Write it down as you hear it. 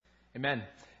Amen.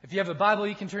 If you have a Bible,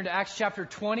 you can turn to Acts chapter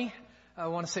 20. I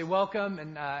want to say welcome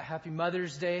and happy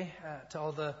Mother's Day to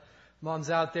all the moms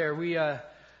out there.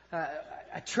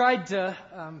 I tried to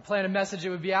plan a message that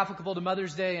would be applicable to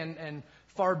Mother's Day and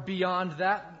far beyond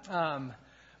that.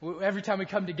 Every time we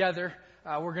come together,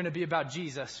 we're going to be about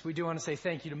Jesus. We do want to say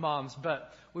thank you to moms,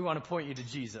 but we want to point you to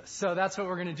Jesus. So that's what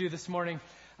we're going to do this morning.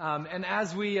 And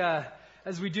as we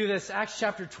do this, Acts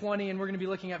chapter 20, and we're going to be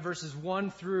looking at verses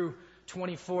 1 through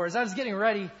 24. As I was getting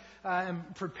ready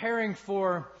and preparing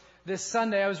for this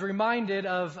Sunday, I was reminded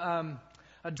of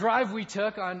a drive we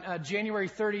took on January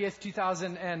 30th,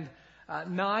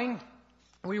 2009.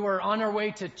 We were on our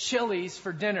way to Chili's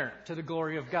for dinner, to the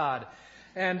glory of God.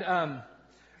 And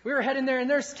we were heading there,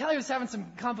 and Kelly was having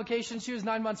some complications. She was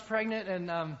 9 months pregnant,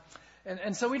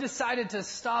 and so we decided to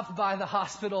stop by the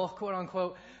hospital, quote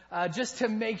unquote, just to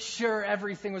make sure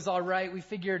everything was all right. We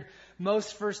figured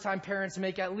most first-time parents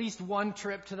make at least one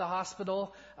trip to the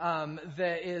hospital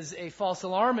that is a false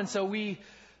alarm, and so we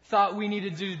thought we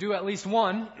needed to do at least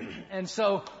one. And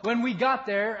so when we got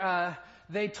there,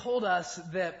 they told us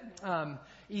that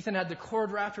Ethan had the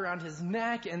cord wrapped around his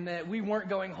neck and that we weren't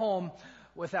going home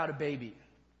without a baby.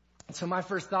 And so my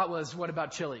first thought was, what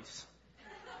about Chili's?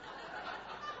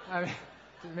 I mean,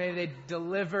 maybe they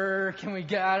deliver. Can we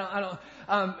get? I don't.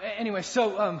 Anyway,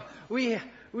 so we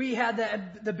had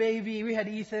the baby. We had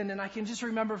Ethan, and I can just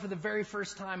remember for the very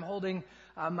first time holding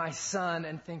my son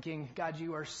and thinking, God,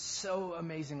 you are so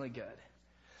amazingly good.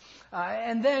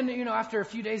 And then, after a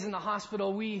few days in the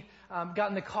hospital, we got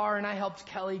in the car, and I helped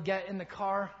Kelly get in the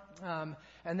car.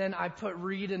 And then I put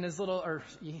Ethan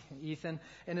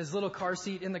in his little car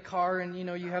seat in the car, and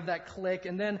you have that click.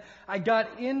 And then I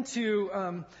got into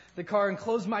the car and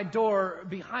closed my door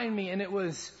behind me, and it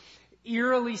was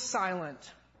eerily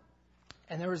silent.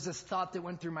 And there was this thought that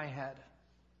went through my head.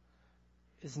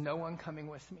 Is no one coming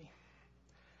with me?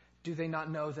 Do they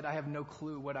not know that I have no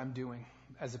clue what I'm doing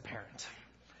as a parent?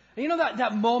 You know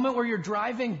that moment where you're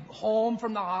driving home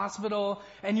from the hospital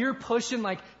and you're pushing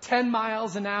like 10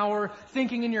 miles an hour,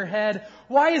 thinking in your head,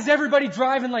 why is everybody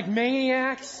driving like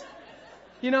maniacs?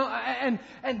 And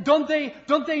don't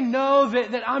they know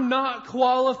that I'm not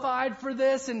qualified for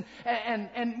this? And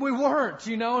we weren't,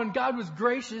 and God was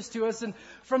gracious to us. And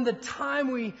from the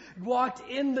time we walked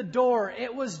in the door,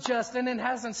 it was just, and it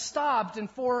hasn't stopped in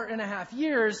 4.5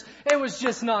 years, it was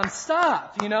just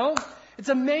nonstop, It's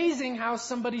amazing how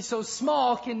somebody so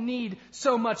small can need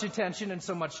so much attention and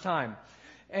so much time.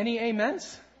 Any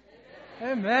amens?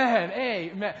 Amen.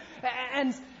 Amen.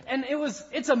 And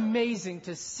it's amazing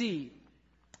to see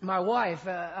my wife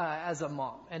as a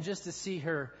mom, and just to see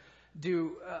her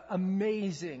do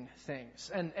amazing things.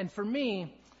 And for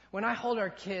me, when I hold our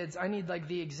kids, I need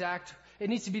it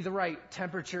needs to be the right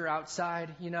temperature outside,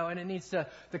 and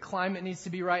the climate needs to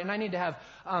be right. And I need to have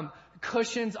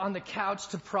cushions on the couch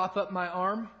to prop up my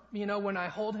arm, when I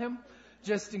hold him,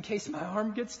 just in case my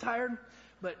arm gets tired.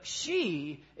 But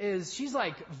she's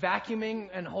like vacuuming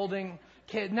and holding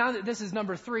kid. Now that this is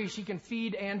number 3, she can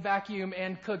feed and vacuum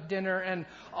and cook dinner and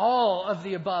all of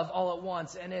the above all at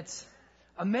once. And it's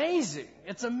amazing.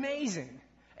 It's amazing.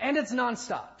 And it's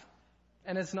nonstop.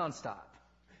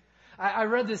 I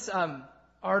read this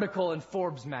article in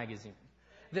Forbes magazine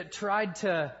that tried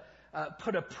to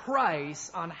put a price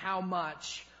on how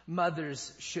much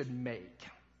mothers should make.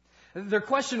 Their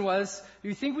question was, do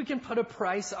you think we can put a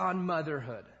price on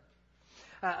motherhood?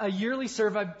 A yearly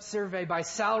survey by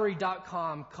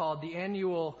Salary.com called the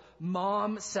Annual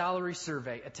Mom Salary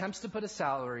Survey attempts to put a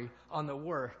salary on the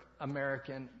work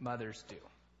American mothers do.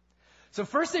 So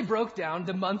first they broke down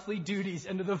the monthly duties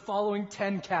into the following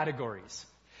 10 categories: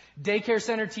 daycare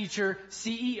center teacher,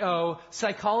 CEO,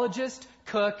 psychologist,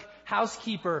 cook,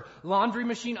 housekeeper, laundry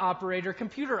machine operator,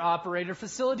 computer operator,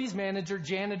 facilities manager,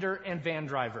 janitor, and van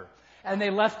driver. And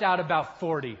they left out about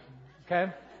 40.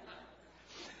 Okay?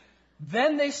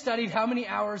 Then they studied how many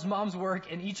hours moms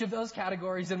work in each of those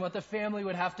categories and what the family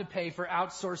would have to pay for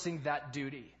outsourcing that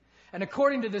duty. And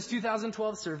according to this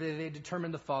 2012 survey, they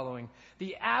determined the following.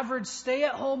 The average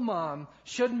stay-at-home mom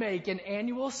should make an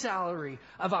annual salary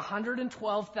of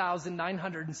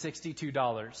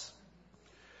 $112,962.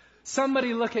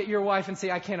 Somebody look at your wife and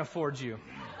say, I can't afford you.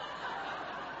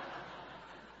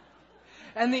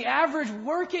 And the average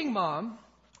working mom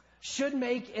should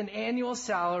make an annual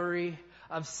salary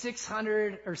of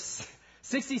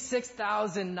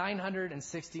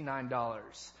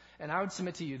 $66,969. And I would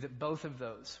submit to you that both of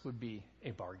those would be a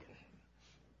bargain.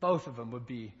 Both of them would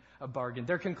be a bargain.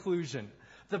 Their conclusion: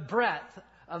 the breadth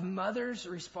of mother's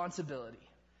responsibility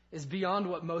is beyond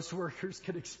what most workers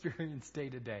could experience day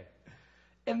to day.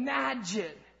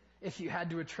 Imagine if you had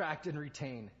to attract and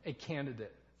retain a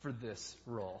candidate for this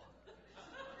role?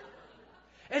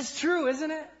 It's true,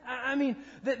 isn't it? I mean,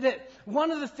 that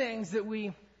one of the things that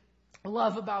we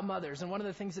love about mothers, and one of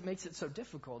the things that makes it so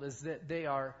difficult, is that they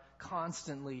are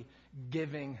constantly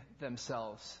giving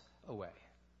themselves away.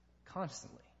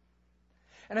 Constantly.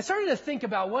 And I started to think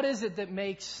about what is it that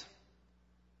makes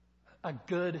a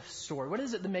good story? What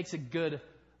is it that makes a good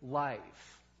life?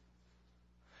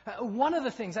 One of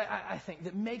the things I think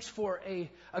that makes for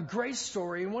a great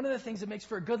story, and one of the things that makes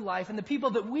for a good life, and the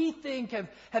people that we think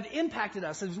have impacted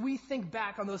us as we think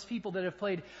back on those people that have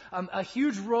played a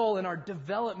huge role in our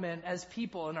development as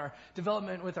people, in our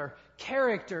development with our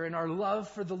character and our love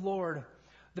for the Lord,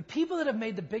 the people that have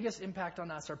made the biggest impact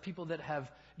on us are people that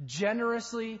have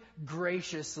generously,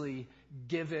 graciously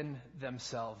given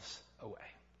themselves away.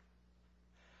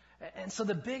 And so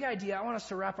the big idea I want us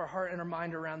to wrap our heart and our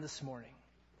mind around this morning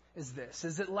is this,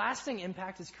 is that lasting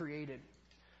impact is created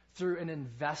through an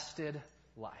invested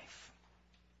life.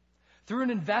 Through an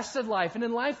invested life. And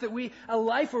in life a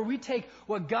life where we take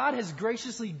what God has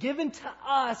graciously given to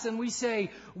us and we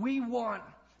say, we want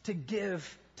to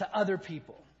give to other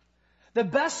people. The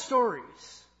best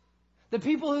stories, the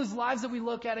people whose lives that we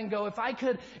look at and go, if I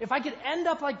could end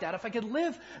up like that, if I could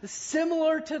live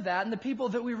similar to that, and the people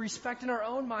that we respect in our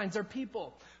own minds are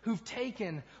people who've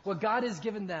taken what God has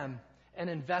given them and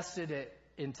invested it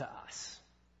into us.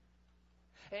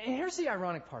 And here's the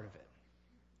ironic part of it,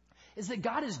 is that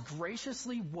God has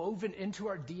graciously woven into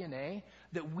our DNA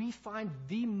that we find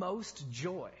the most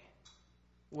joy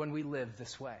when we live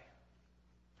this way.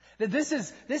 That this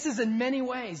is in many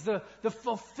ways the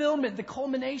fulfillment, the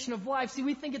culmination of life. See,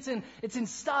 we think it's in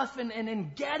stuff and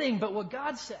in getting, but what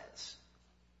God says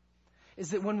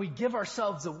is that when we give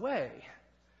ourselves away,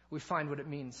 we find what it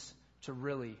means to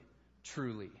really,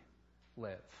 truly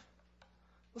live.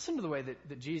 Listen to the way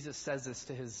that Jesus says this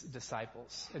to his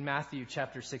disciples in Matthew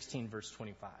chapter 16, verse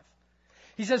 25.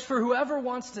 He says, "For whoever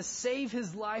wants to save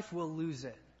his life will lose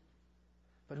it.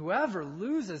 But whoever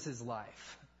loses his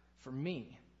life for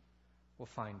me will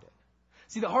find it."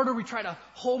 See, the harder we try to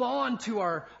hold on to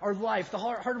our life, the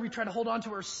harder we try to hold on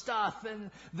to our stuff, and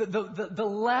the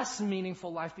less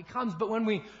meaningful life becomes. But when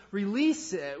we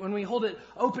release it, when we hold it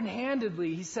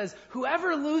open-handedly, he says,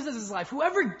 whoever loses his life,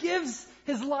 whoever gives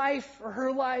his life or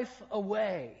her life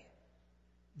away,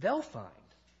 they'll find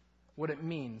what it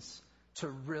means to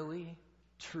really,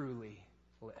 truly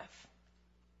live.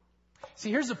 See,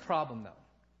 here's the problem, though.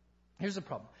 Here's the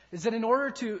problem, is that in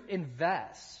order to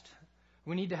invest,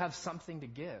 we need to have something to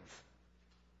give.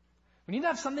 We need to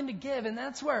have something to give, and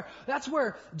that's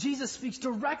where Jesus speaks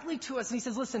directly to us, and he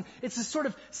says, listen, it's this sort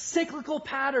of cyclical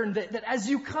pattern that as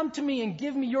you come to me and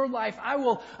give me your life, I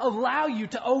will allow you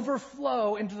to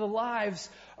overflow into the lives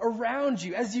around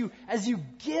you. As you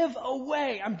give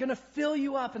away, I'm going to fill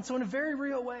you up. And so in a very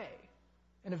real way,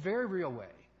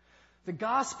 the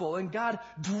gospel and God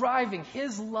driving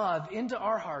his love into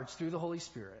our hearts through the Holy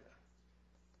Spirit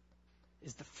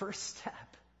is the first step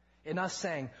in us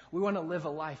saying we want to live a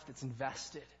life that's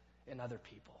invested in other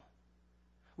people.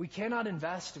 We cannot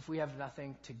invest if we have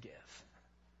nothing to give.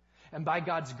 And by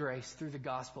God's grace, through the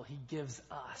gospel, he gives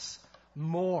us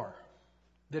more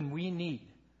than we need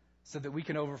so that we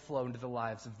can overflow into the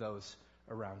lives of those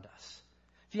around us.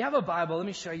 If you have a Bible, let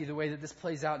me show you the way that this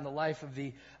plays out in the life of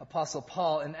the Apostle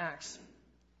Paul in Acts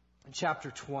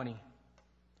chapter 20.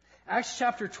 Acts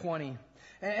chapter 20.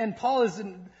 And Paul is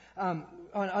on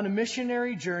a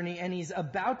missionary journey, and he's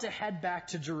about to head back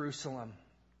to Jerusalem.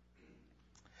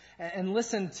 And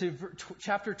listen to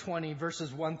chapter 20,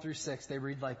 verses 1 through 6. They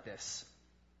read like this.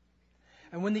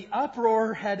 And when the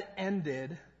uproar had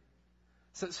ended,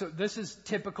 so this is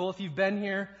typical. If you've been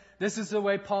here, this is the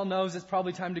way Paul knows it's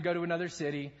probably time to go to another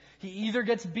city. He either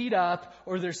gets beat up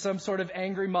or there's some sort of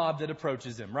angry mob that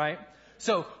approaches him, right?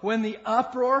 So when the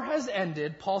uproar has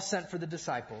ended, Paul sent for the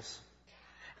disciples.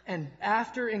 And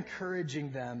after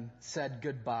encouraging them, said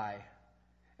goodbye.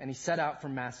 And he set out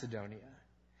from Macedonia.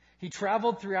 He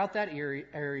traveled throughout that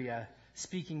area,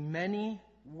 speaking many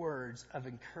words of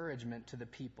encouragement to the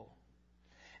people.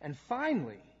 And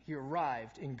finally, he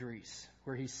arrived in Greece,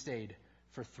 where he stayed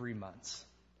for 3 months.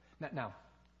 Now,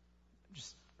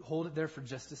 just hold it there for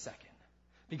just a second.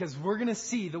 Because we're going to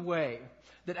see the way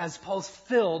that as Paul's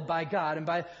filled by God and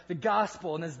by the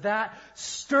gospel, and as that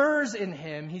stirs in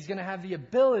him, he's going to have the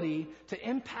ability to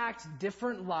impact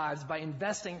different lives by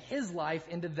investing his life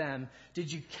into them.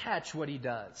 Did you catch what he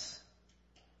does?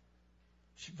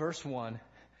 Verse 1,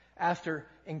 after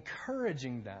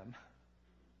encouraging them,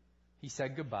 he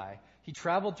said goodbye. He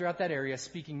traveled throughout that area,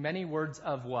 speaking many words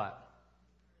of what?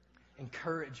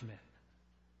 Encouragement.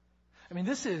 I mean,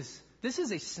 this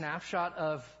is a snapshot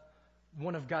of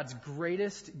one of God's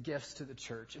greatest gifts to the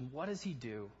church. And what does he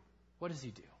do? What does he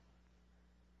do?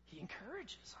 He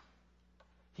encourages them.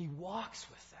 He walks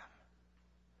with them.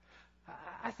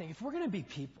 I think if we're going to be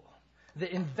people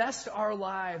that invest our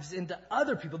lives into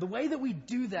other people, the way that we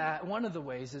do that, one of the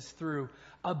ways is through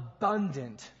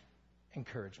abundant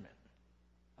encouragement.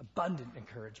 Abundant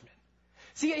encouragement.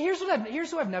 See, here's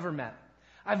who I've never met.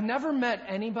 I've never met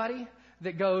anybody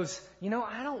that goes,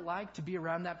 I don't like to be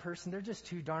around that person. They're just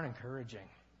too darn encouraging.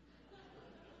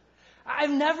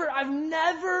 I've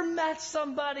never met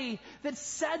somebody that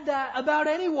said that about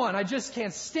anyone. I just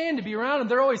can't stand to be around them.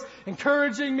 They're always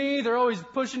encouraging me. They're always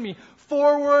pushing me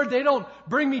forward. They don't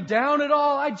bring me down at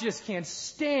all. I just can't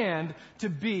stand to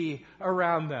be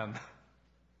around them.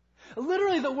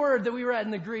 Literally, the word that we read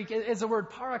in the Greek is the word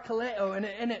parakaleo,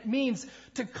 and it means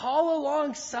to call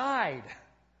alongside.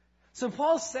 So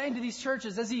Paul's saying to these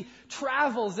churches, as he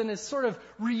travels in his sort of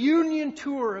reunion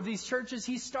tour of these churches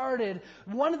he started,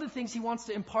 one of the things he wants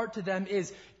to impart to them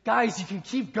is, guys, you can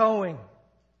keep going.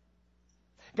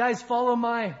 Guys, follow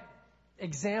my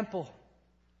example.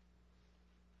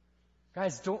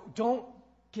 Guys, don't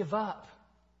give up.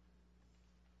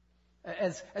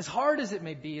 As hard as it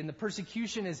may be, and the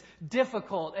persecution is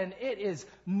difficult, and it is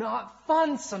not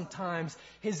fun sometimes,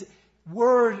 his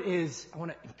word is, I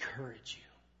want to encourage you.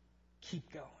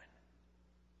 Keep going.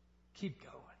 Keep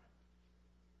going.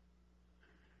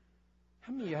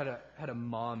 How many of you had a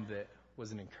mom that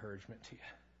was an encouragement to you?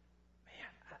 Man,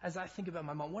 as I think about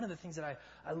my mom, one of the things that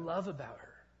I love about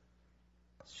her,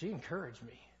 she encouraged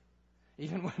me.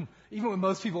 Even when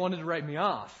most people wanted to write me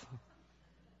off.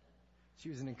 She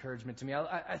was an encouragement to me.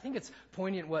 I think it's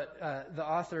poignant what the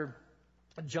author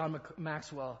John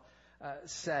Maxwell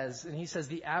says. And he says,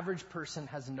 the average person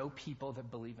has no people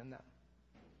that believe in them.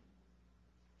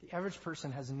 The average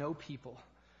person has no people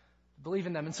that believe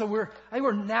in them. And so we're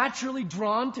naturally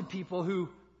drawn to people who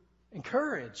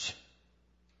encourage.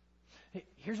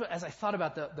 Here's what, as I thought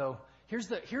about that, though, here's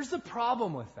the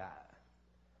problem with that.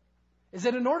 Is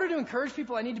that in order to encourage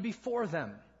people, I need to be for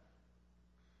them.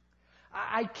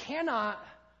 I cannot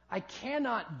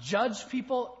judge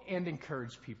people and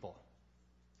encourage people.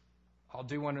 I'll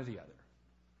do one or the other.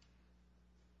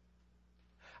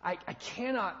 I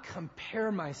cannot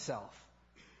compare myself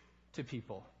to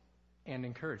people and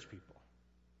encourage people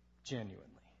genuinely.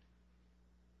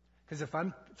 Because if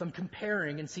I'm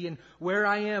comparing and seeing where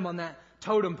I am on that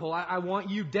totem pole, I want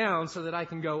you down so that I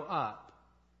can go up.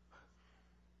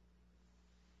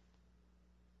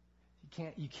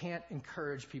 You can't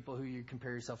encourage people who you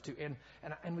compare yourself to.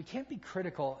 And we can't be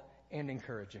critical and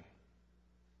encouraging.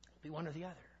 Be one or the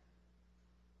other.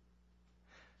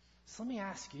 So let me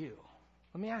ask you.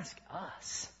 Let me ask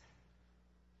us.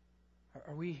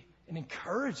 Are we an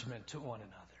encouragement to one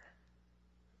another?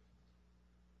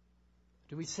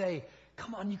 Do we say,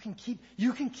 come on, you can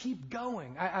keep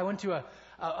going? I went to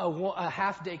a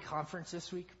half-day conference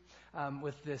this week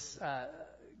with this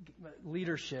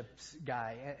leadership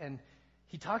guy, and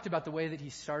he talked about the way that he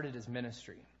started his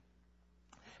ministry.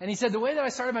 And he said, the way that I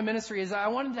started my ministry is I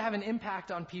wanted to have an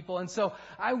impact on people. And so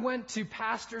I went to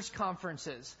pastors'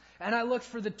 conferences. And I looked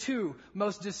for the 2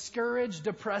 most discouraged,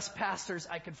 depressed pastors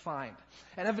I could find.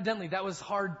 And evidently that was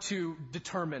hard to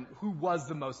determine who was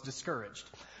the most discouraged.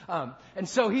 And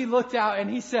so he looked out and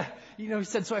he said,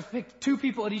 so I picked 2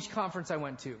 people at each conference I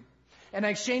went to. And I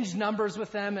exchanged numbers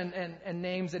with them and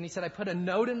names. And he said, I put a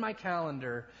note in my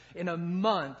calendar in a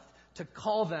month to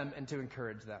call them and to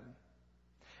encourage them.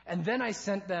 And then I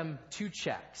sent them 2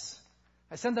 checks.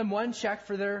 I sent them 1 check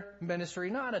for their ministry,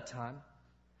 not a ton.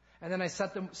 And then I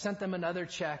sent them another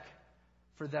check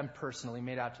for them personally,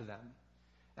 made out to them.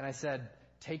 And I said,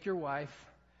 take your wife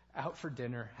out for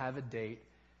dinner, have a date,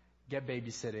 get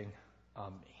babysitting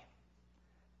on me.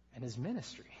 And his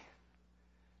ministry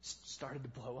started to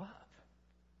blow up.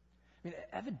 I mean,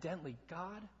 evidently,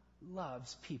 God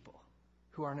loves people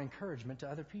who are an encouragement to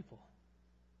other people.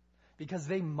 Because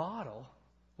they model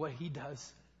what he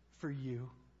does for you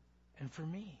and for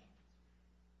me.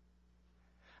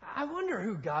 I wonder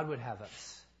who God would have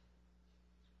us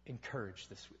encourage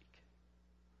this week.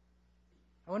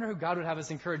 I wonder who God would have us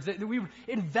encourage. That we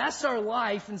invest our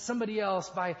life in somebody else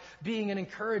by being an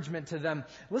encouragement to them.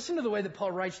 Listen to the way that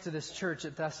Paul writes to this church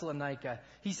at Thessalonica.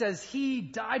 He says, he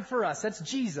died for us, that's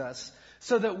Jesus,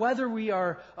 so that whether we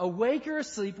are awake or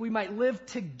asleep, we might live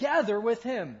together with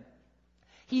him.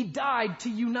 He died to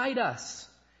unite us.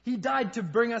 He died to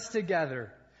bring us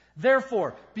together.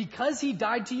 Therefore, because he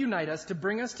died to unite us, to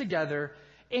bring us together,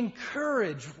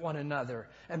 encourage one another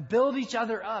and build each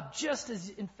other up, just as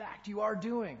in fact you are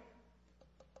doing.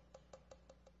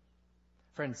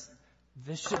 Friends,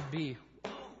 this should be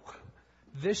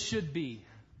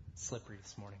slippery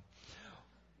this morning,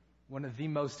 one of the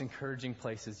most encouraging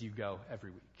places you go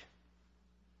every week.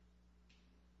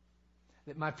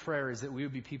 That my prayer is that we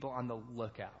would be people on the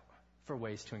lookout for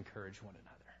ways to encourage one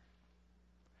another,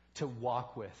 to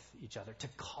walk with each other, to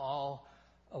call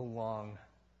alongside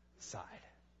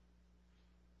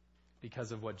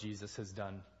because of what Jesus has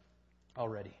done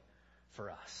already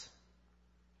for us.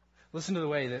 Listen to the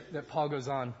way that Paul goes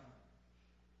on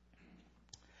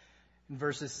in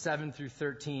verses 7 through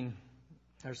 13,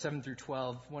 or 7 through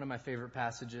 12. One of my favorite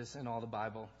passages in all the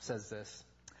Bible says this.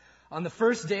 On the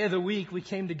first day of the week, we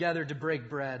came together to break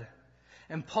bread,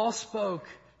 and Paul spoke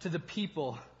to the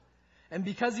people. And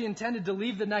because he intended to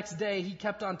leave the next day, he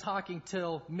kept on talking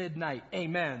till midnight.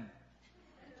 Amen.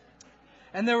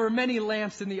 And there were many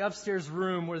lamps in the upstairs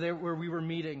room where we were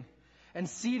meeting. And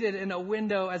seated in a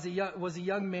window was a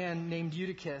young man named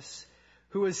Eutychus,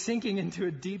 who was sinking into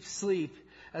a deep sleep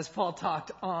as Paul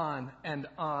talked on and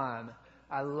on.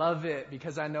 I love it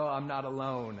because I know I'm not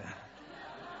alone.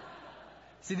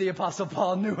 See, the Apostle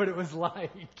Paul knew what it was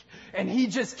like, and he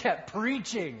just kept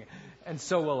preaching, and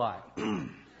so will I.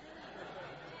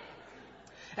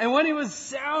 And when he was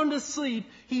sound asleep,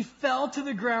 he fell to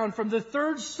the ground from the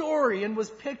third story and was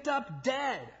picked up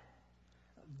dead.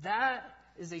 That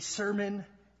is a sermon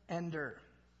ender.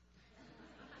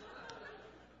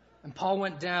 And Paul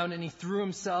went down and he threw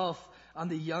himself on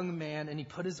the young man and he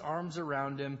put his arms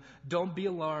around him. Don't be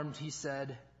alarmed, he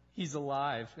said. He's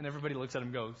alive. And everybody looks at him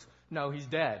and goes, no, he's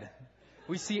dead.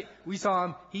 We saw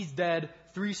him. He's dead.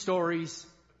 3 stories.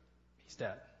 He's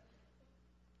dead.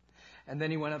 And then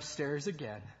he went upstairs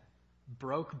again,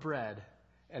 broke bread,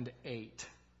 and ate.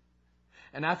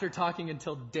 And after talking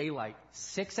until daylight,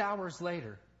 6 hours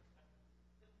later,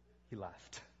 he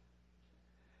left.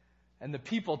 And the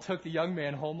people took the young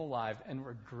man home alive and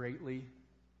were greatly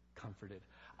comforted.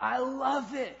 I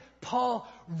love it.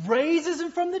 Paul raises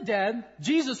him from the dead.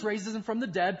 Jesus raises him from the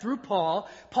dead through Paul.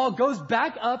 Paul goes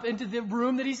back up into the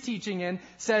room that he's teaching in,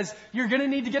 says, you're going to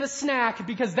need to get a snack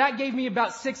because that gave me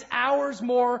about 6 hours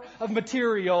more of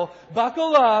material.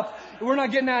 Buckle up. We're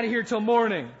not getting out of here till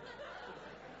morning.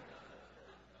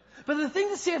 But the thing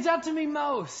that stands out to me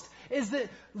most is that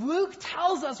Luke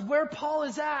tells us where Paul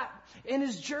is at in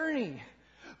his journey.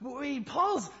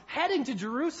 Paul's heading to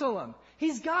Jerusalem.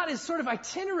 He's got his sort of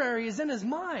itinerary is in his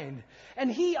mind.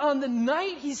 And he, on the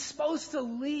night he's supposed to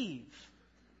leave,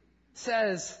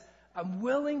 says, I'm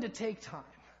willing to take time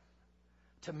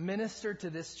to minister to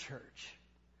this church,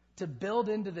 to build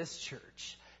into this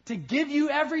church, to give you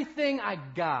everything I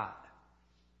got.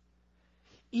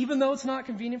 Even though it's not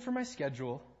convenient for my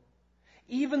schedule,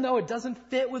 even though it doesn't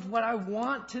fit with what I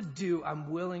want to do, I'm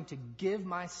willing to give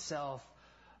myself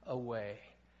away.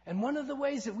 And one of the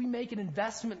ways that we make an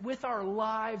investment with our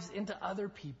lives into other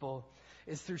people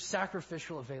is through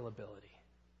sacrificial availability.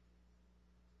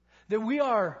 That we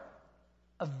are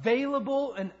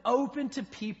available and open to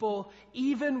people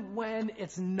even when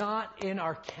it's not in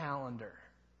our calendar.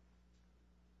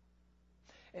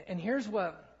 And here's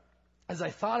what, as I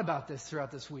thought about this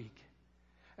throughout this week,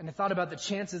 and I thought about the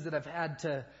chances that I've had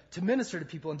to minister to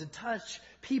people and to touch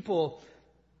people,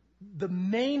 the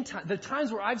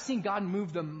times where I've seen God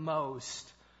move the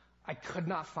most, I could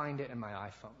not find it in my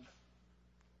iPhone.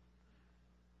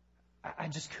 I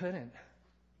just couldn't.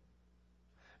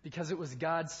 Because it was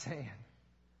God saying,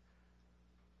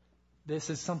 this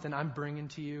is something I'm bringing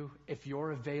to you. If you're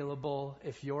available,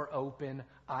 if you're open,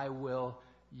 I will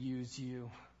use you.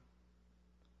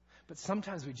 But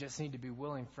sometimes we just need to be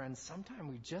willing, friends. Sometimes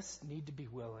we just need to be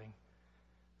willing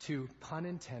to, pun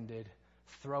intended,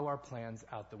 throw our plans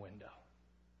out the window.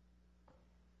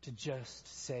 To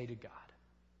just say to God,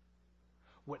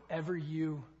 whatever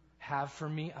you have for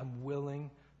me, I'm willing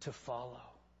to follow.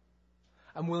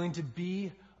 I'm willing to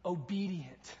be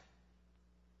obedient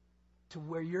to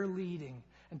where you're leading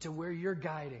and to where you're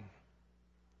guiding.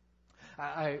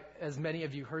 As many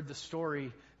of you heard the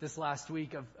story this last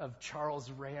week of Charles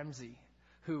Ramsey,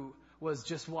 who was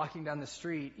just walking down the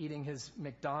street eating his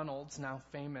McDonald's, now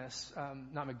famous,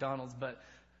 not McDonald's, but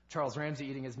Charles Ramsey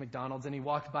eating his McDonald's, and he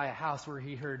walked by a house where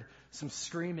he heard some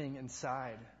screaming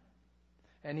inside.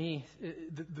 And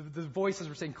the voices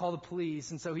were saying, call the police.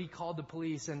 And so he called the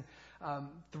police, and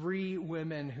 3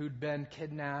 women who'd been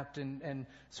kidnapped and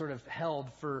sort of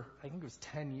held for, I think it was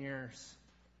 10 years,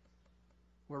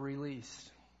 were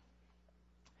released.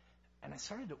 And I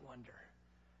started to wonder,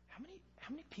 how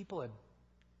many people had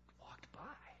walked by?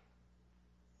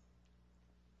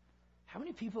 How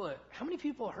many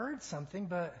people heard something,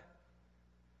 but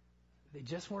they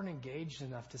just weren't engaged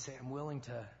enough to say, I'm willing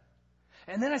to.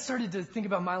 And then I started to think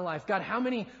about my life. God, how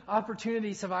many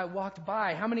opportunities have I walked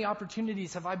by? How many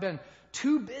opportunities have I been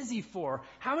too busy for?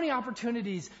 How many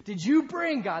opportunities did you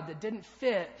bring, God, that didn't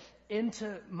fit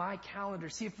into my calendar?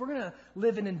 See, if we're going to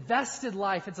live an invested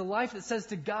life, it's a life that says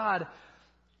to God,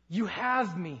 you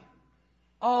have me,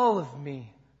 all of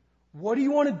me. What do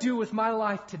you want to do with my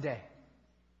life today?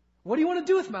 What do you want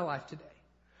to do with my life today?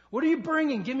 What are you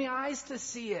bringing? Give me eyes to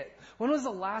see it. When was the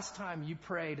last time you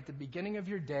prayed at the beginning of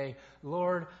your day,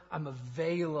 Lord, I'm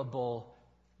available,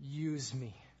 use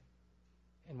me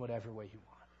in whatever way you want?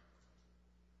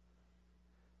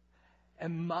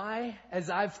 And as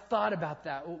I've thought about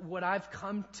that, what I've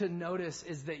come to notice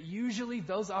is that usually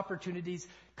those opportunities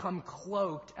come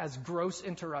cloaked as gross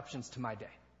interruptions to my day.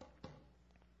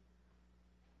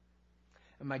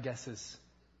 And my guess is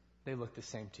they look the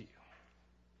same to you.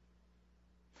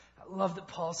 I love that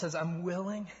Paul says, I'm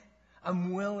willing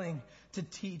to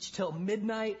teach till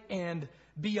midnight and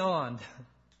beyond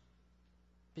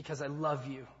because I love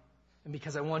you and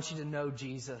because I want you to know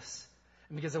Jesus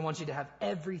and because I want you to have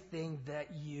everything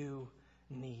that you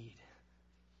need.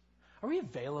 Are we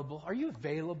available? Are you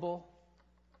available?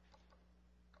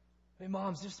 I mean,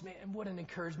 moms, just man, what an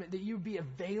encouragement that you be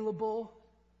available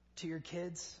to your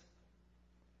kids.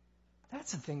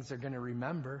 That's the things they're going to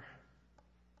remember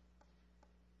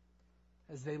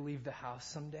as they leave the house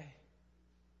someday.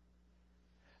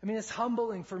 I mean, it's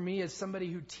humbling for me as somebody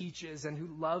who teaches and who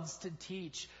loves to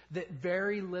teach that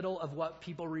very little of what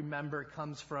people remember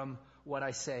comes from what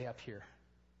I say up here.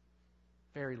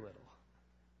 Very little.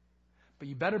 But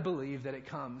you better believe that it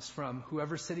comes from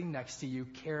whoever's sitting next to you,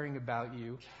 caring about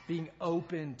you, being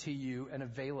open to you and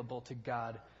available to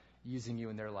God using you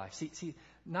in their life. See,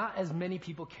 not as many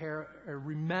people care or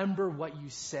remember what you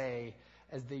say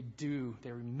as they do.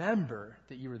 They remember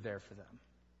that you were there for them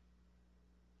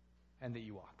and that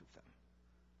you walked with them.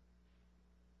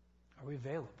 Are we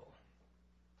available?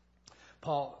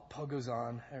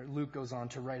 Luke goes on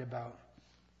to write about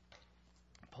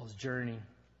Paul's journey.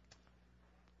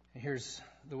 And here's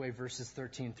the way verses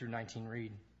 13 through 19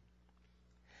 read.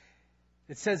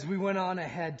 It says, we went on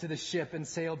ahead to the ship and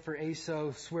sailed for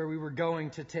Assos, where we were going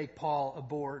to take Paul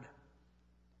aboard.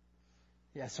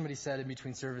 Yeah, somebody said in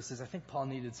between services, I think Paul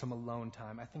needed some alone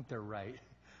time. I think they're right.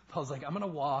 Paul's like, I'm going to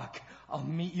walk. I'll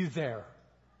meet you there.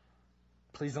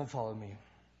 Please don't follow me.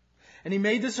 And he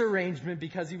made this arrangement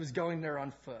because he was going there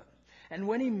on foot. And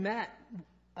when he met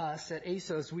us at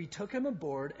Assos, we took him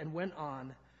aboard and went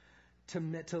on to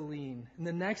Mytilene. And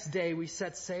the next day we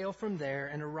set sail from there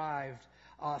and arrived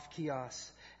off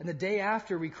Chios. And the day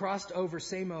after we crossed over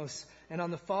Samos, and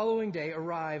on the following day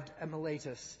arrived at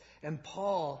Miletus. And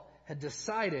Paul had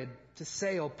decided to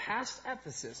sail past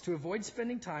Ephesus to avoid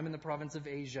spending time in the province of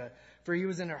Asia, for he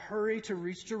was in a hurry to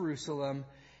reach Jerusalem,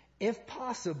 if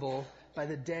possible, by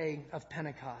the day of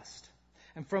Pentecost.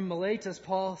 And from Miletus,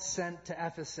 Paul sent to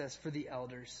Ephesus for the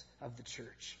elders of the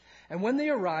church. And when they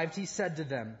arrived, he said to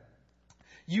them,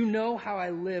 you know how I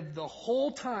lived the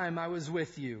whole time I was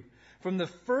with you. From the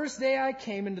first day I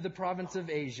came into the province of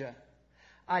Asia,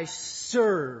 I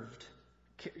served.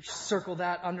 Circle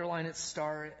that, underline it,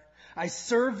 star it. I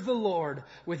served the Lord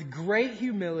with great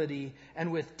humility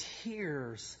and with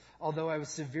tears, although I was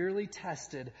severely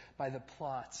tested by the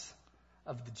plots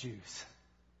of the Jews.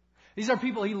 These are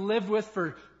people he lived with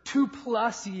for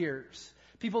 2+ years.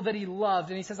 People that he loved.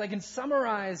 And he says, I can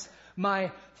summarize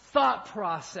my thought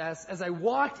process as I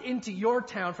walked into your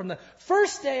town from the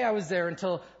first day I was there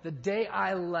until the day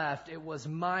I left. It was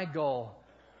my goal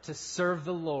to serve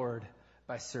the Lord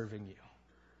by serving you.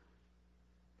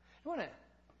 You want to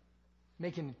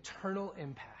make an eternal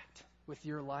impact with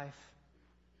your life?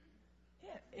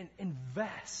 Yeah,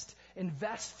 invest.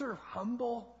 Invest through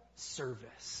humble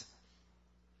service.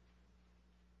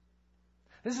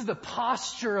 This is the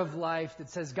posture of life that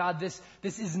says, God, this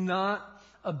is not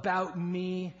about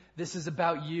me. This is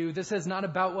about you. This is not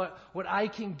about what I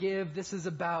can give. This is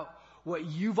about what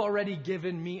you've already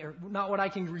given me, or not what I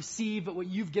can receive, but what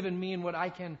you've given me and what I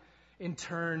can in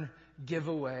turn give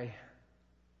away.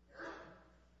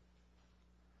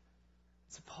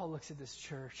 So Paul looks at this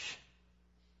church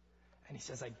and he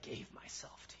says, I gave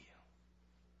myself to you.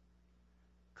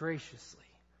 Graciously,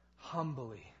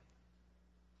 humbly,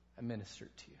 I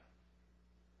ministered to you.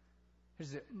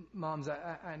 Here's it, moms,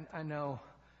 I know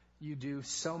you do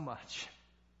so much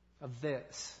of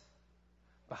this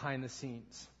behind the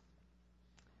scenes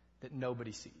that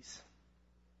nobody sees.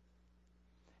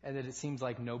 And that it seems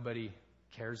like nobody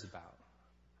cares about.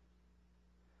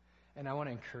 And I want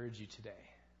to encourage you today.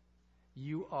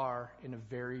 You are, in a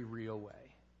very real way,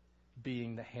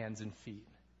 being the hands and feet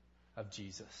of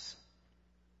Jesus.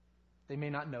 They may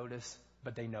not notice,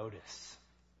 but they notice.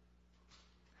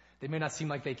 They may not seem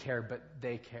like they care, but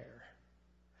they care.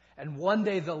 And one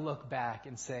day they'll look back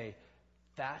and say,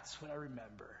 that's what I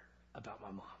remember about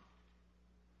my mom.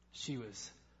 She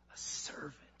was a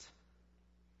servant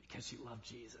because she loved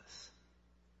Jesus.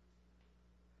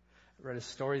 I read a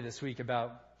story this week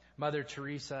about Mother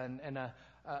Teresa and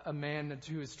a man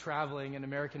who was traveling, an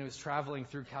American who was traveling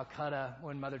through Calcutta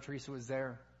when Mother Teresa was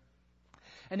there.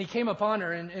 And he came upon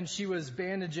her, and she was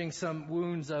bandaging some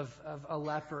wounds of a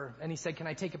leper. And he said, "Can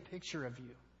I take a picture of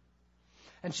you?"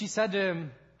 And she said to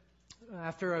him,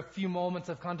 after a few moments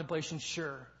of contemplation,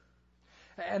 "Sure."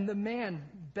 And the man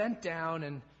bent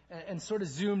down and sort of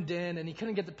zoomed in, and he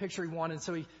couldn't get the picture he wanted,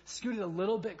 so he scooted a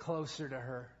little bit closer to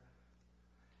her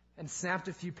and snapped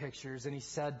a few pictures. And he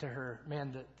said to her,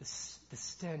 "Man, the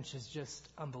stench is just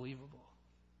unbelievable.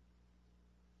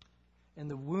 And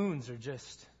the wounds are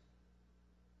just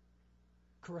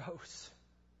gross."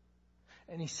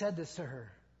 And he said this to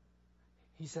her.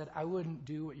 He said, "I wouldn't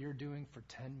do what you're doing for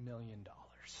 $10 million.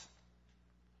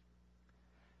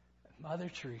 Mother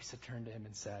Teresa turned to him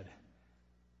and said,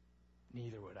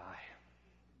 "Neither would I.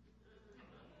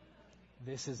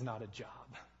 This is not a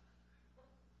job.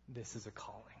 This is a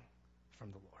calling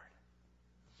from the Lord."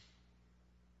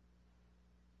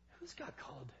 Who's God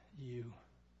called you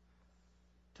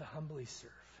to humbly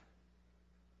serve?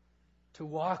 To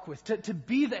walk with, to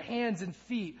be the hands and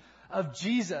feet of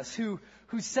Jesus, who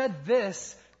said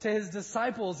this to his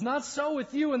disciples, "Not so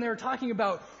with you," when they were talking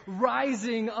about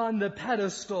rising on the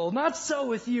pedestal. "Not so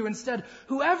with you. Instead,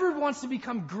 whoever wants to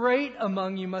become great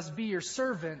among you must be your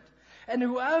servant. And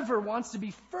whoever wants to be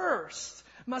first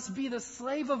must be the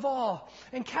slave of all."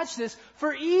 And catch this,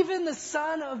 "For even the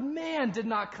Son of Man did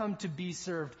not come to be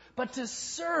served, but to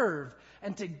serve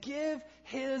and to give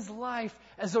his life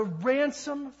as a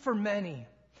ransom for many."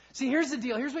 See, here's the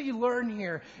deal. Here's what you learn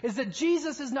here, is that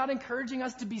Jesus is not encouraging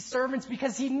us to be servants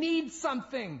because he needs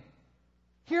something.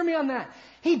 Hear me on that.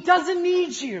 He doesn't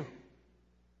need you.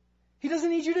 He doesn't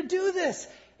need you to do this.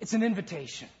 It's an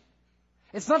invitation.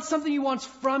 It's not something he wants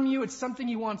from you. It's something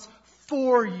he wants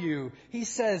for you. He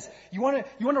says, you want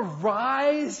to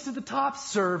rise to the top?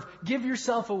 Serve. Give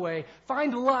yourself away.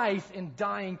 Find life in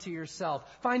dying to yourself.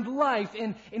 Find life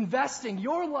in investing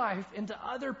your life into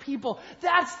other people.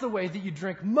 That's the way that you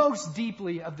drink most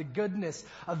deeply of the goodness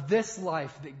of this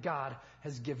life that God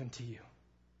has given to you.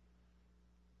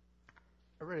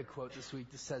 I read a quote this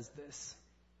week that says this: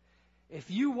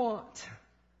 "If you want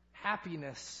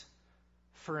happiness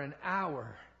for an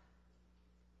hour,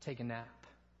 take a nap.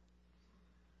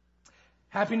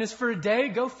 Happiness for a day,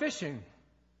 go fishing.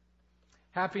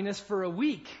 Happiness for a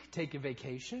week, take a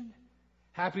vacation.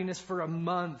 Happiness for a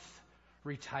month,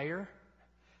 retire.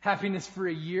 Happiness for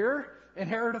a year,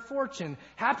 inherit a fortune.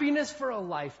 Happiness for a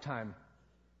lifetime,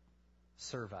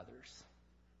 serve others."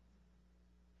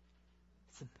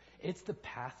 It's the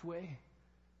pathway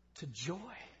to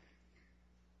joy.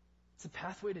 It's a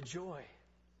pathway to joy.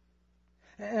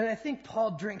 And I think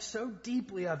Paul drinks so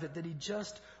deeply of it that he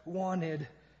just wanted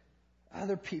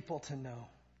other people to know.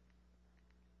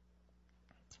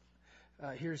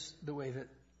 Here's the way that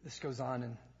this goes on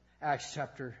in Acts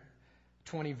chapter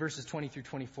 20, verses 20 through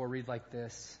 24. Read like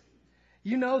this: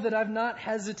 "You know that I've not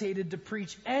hesitated to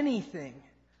preach anything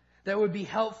that would be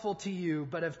helpful to you,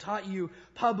 but have taught you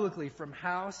publicly from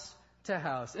house to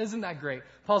house." Isn't that great?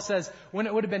 Paul says, when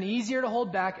it would have been easier to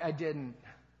hold back, I didn't.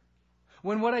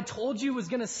 When what I told you was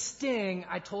going to sting,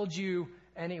 I told you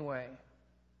anyway.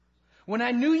 When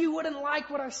I knew you wouldn't like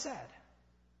what I said,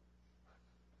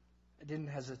 I didn't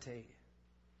hesitate.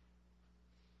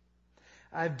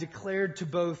 I've declared to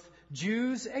both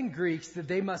Jews and Greeks that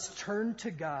they must turn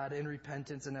to God in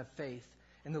repentance and have faith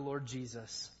in the Lord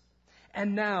Jesus.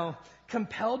 And now,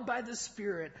 compelled by the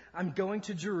Spirit, I'm going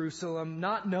to Jerusalem,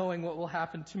 not knowing what will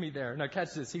happen to me there. Now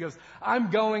catch this. He goes,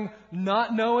 I'm going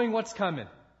not knowing what's coming.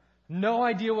 No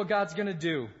idea what God's going to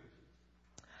do.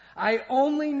 I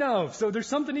only know, so there's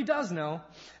something he does know,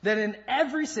 that in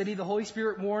every city the Holy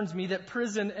Spirit warns me that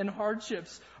prison and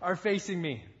hardships are facing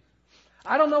me.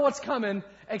 I don't know what's coming,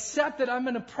 except that I'm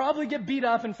going to probably get beat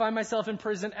up and find myself in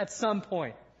prison at some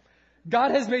point.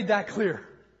 God has made that clear.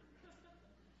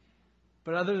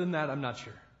 But other than that, I'm not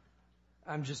sure.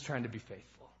 I'm just trying to be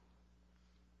faithful.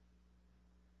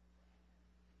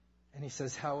 And he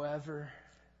says, however,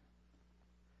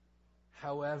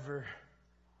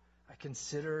 I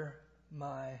consider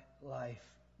my life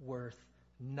worth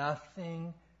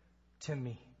nothing to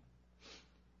me,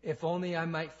 if only I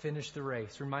might finish the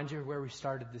race. Remind you of where we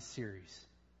started this series.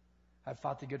 I've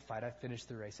fought the good fight. I've finished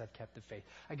the race. I've kept the faith.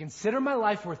 I consider my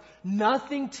life worth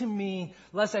nothing to me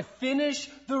unless I finish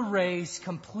the race,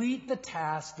 complete the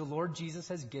task the Lord Jesus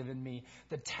has given me,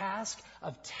 the task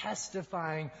of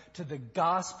testifying to the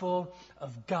gospel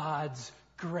of God's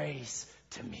grace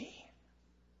to me.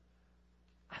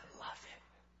 I love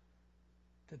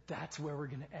it that's where we're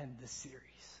going to end this series.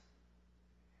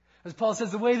 As Paul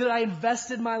says, the way that I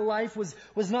invested my life was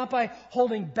not by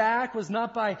holding back, was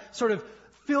not by sort of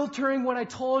filtering what I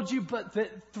told you, but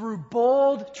that through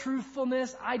bold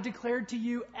truthfulness, I declared to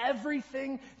you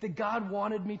everything that God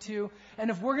wanted me to.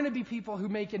 And if we're going to be people who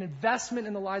make an investment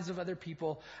in the lives of other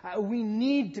people, we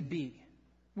need to be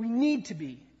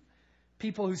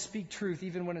people who speak truth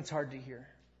even when it's hard to hear.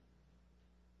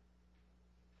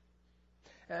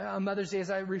 On Mother's Day, as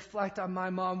I reflect on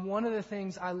my mom, one of the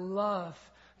things I love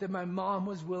that my mom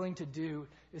was willing to do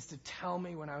is to tell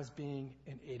me when I was being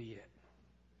an idiot.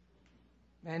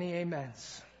 Many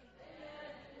amens.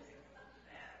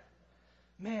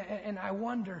 Man, and I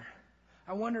wonder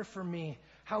for me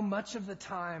how much of the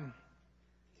time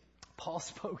Paul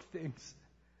spoke things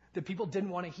that people didn't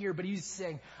want to hear, but he's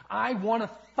saying, I want to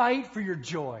fight for your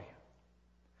joy.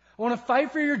 I want to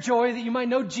fight for your joy, that you might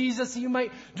know Jesus, that you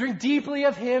might drink deeply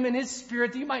of Him and His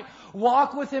Spirit, that you might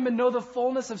walk with Him and know the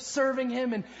fullness of serving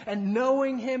Him and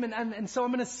knowing Him. And so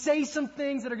I'm going to say some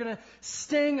things that are going to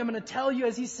sting. I'm going to tell you,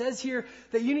 as he says here,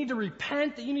 that you need to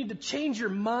repent, that you need to change your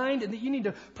mind, and that you need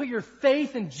to put your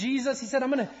faith in Jesus. He said, I'm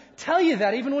going to tell you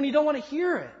that even when you don't want to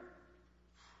hear it.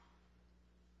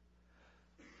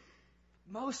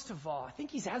 Most of all, I think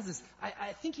he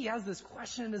has this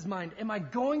question in his mind. Am I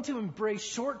going to embrace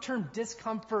short-term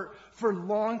discomfort for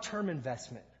long-term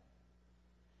investment?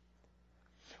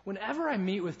 Whenever I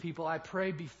meet with people, I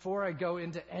pray before I go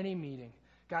into any meeting,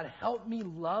 God, help me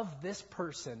love this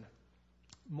person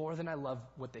more than I love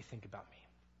what they think about me.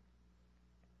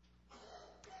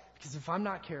 Because if I'm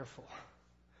not careful,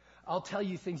 I'll tell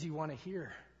you things you want to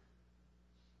hear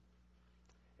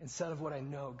instead of what I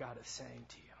know God is saying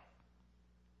to you.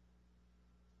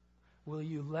 Will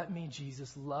you let me,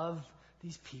 Jesus, love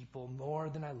these people more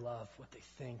than I love what they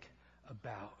think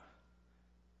about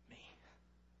me?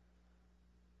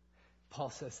 Paul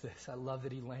says this. I love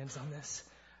that he lands on this.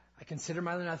 I consider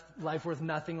my life worth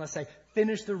nothing unless I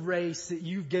finish the race that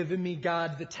you've given me,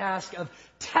 God, the task of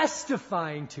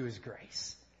testifying to His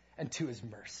grace and to His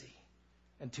mercy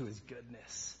and to His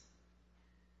goodness.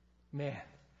 Man,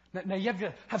 now you have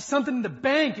to have something in the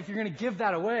bank if you're going to give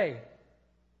that away.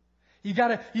 You've got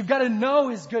to know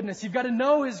His goodness. You've got to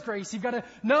know His grace. You've got to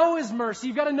know His mercy.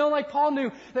 You've got to know, like Paul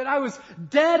knew, that I was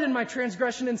dead in my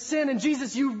transgression and sin. And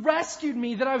Jesus, you rescued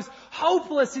me, that I was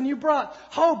hopeless and you brought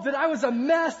hope, that I was a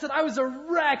mess, that I was a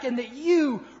wreck, and that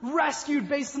you rescued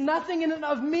based nothing in and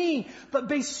of me, but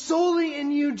based solely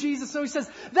in you, Jesus. So he says,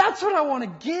 that's what I want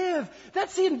to give.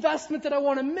 That's the investment that I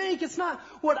want to make. It's not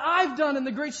what I've done and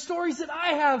the great stories that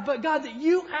I have, but God, that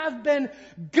you have been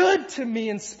good to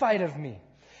me in spite of me.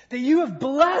 That you have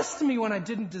blessed me when I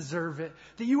didn't deserve it.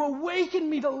 That you awakened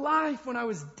me to life when I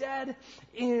was dead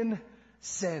in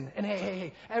sin. And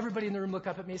hey, everybody in the room look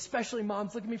up at me, especially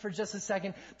moms. Look at me for just a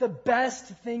second. The best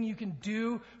thing you can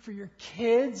do for your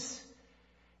kids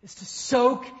is to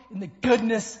soak in the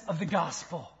goodness of the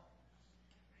gospel.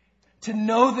 To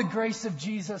know the grace of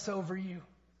Jesus over you.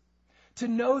 To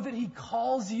know that He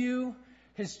calls you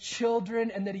His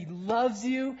children, and that He loves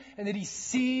you, and that He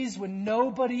sees when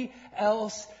nobody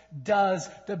else does.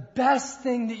 The best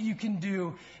thing that you can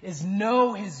do is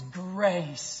know His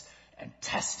grace and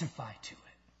testify to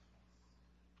it.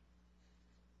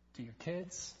 To your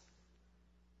kids,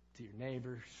 to your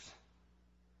neighbors,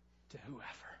 to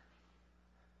whoever.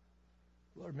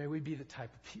 Lord, may we be the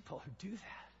type of people who do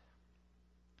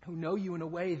that. Who know you in a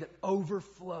way that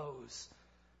overflows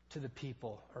to the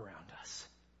people around us.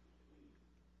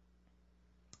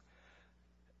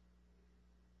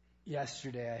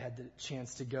 Yesterday, I had the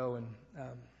chance to go and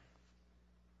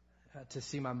to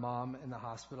see my mom in the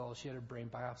hospital. She had her brain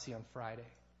biopsy on Friday.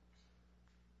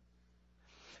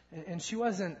 And she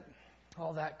wasn't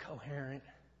all that coherent.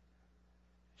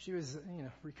 She was,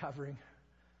 recovering.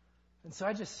 And so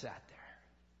I just sat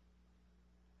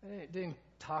there. I didn't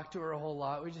talk to her a whole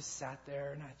lot. We just sat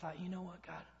there, and I thought, you know what,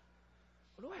 God?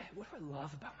 What do I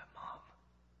love about my mom?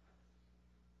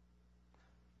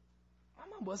 My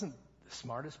mom wasn't the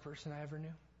smartest person I ever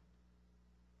knew.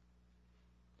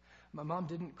 My mom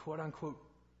didn't, quote unquote,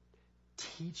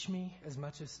 teach me as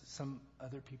much as some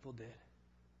other people did.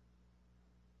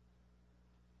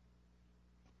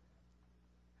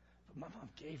 But my mom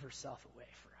gave herself away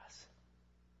for us.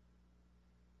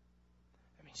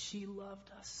 I mean, she loved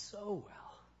us so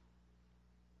well.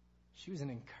 She was an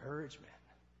encouragement.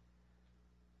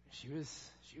 She was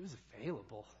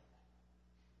available.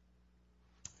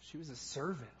 She was a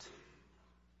servant.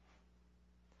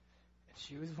 And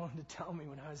she was willing to tell me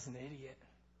when I was an idiot.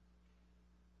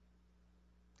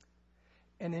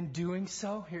 And in doing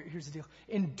so, here's the deal.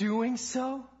 In doing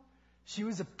so, she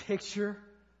was a picture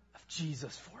of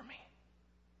Jesus for me.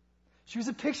 She was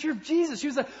a picture of Jesus. She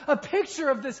was a picture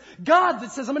of this God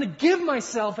that says, I'm going to give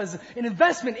myself as an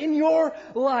investment in your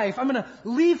life. I'm going to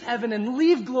leave heaven and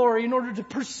leave glory in order to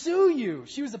pursue you.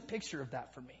 She was a picture of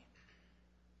that for me.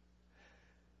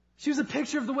 She was a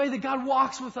picture of the way that God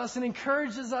walks with us and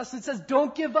encourages us and says,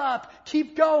 don't give up.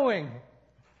 Keep going.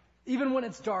 Even when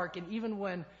it's dark and even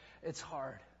when it's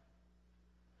hard.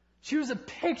 She was a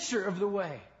picture of the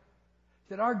way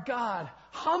that our God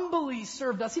humbly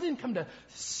served us. He didn't come to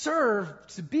serve,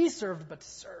 to be served, but to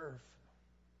serve.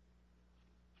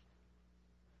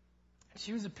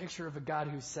 She was a picture of a God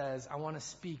who says, I want to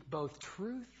speak both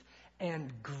truth and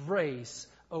grace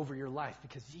over your life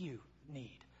because you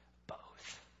need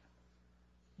both.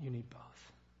 You need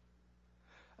both.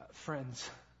 Friends,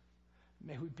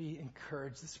 may we be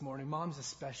encouraged this morning. Moms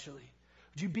especially.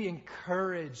 Would you be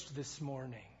encouraged this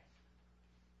morning?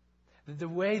 That the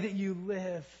way that you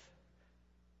live,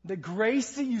 the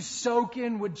grace that you soak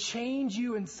in would change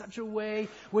you in such a way,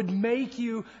 would make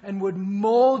you and would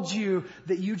mold you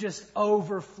that you just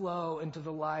overflow into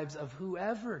the lives of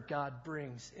whoever God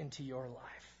brings into your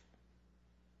life.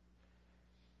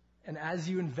 And as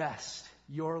you invest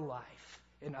your life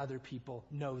in other people,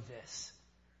 know this.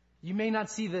 You may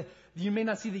not see the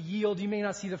yield, you may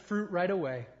not see the fruit right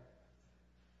away,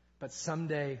 but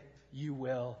someday you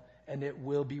will. And it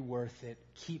will be worth it.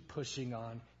 Keep pushing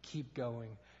on. Keep going.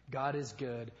 God is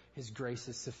good. His grace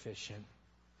is sufficient.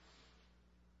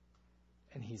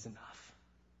 And He's enough.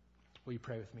 Will you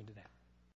pray with me today?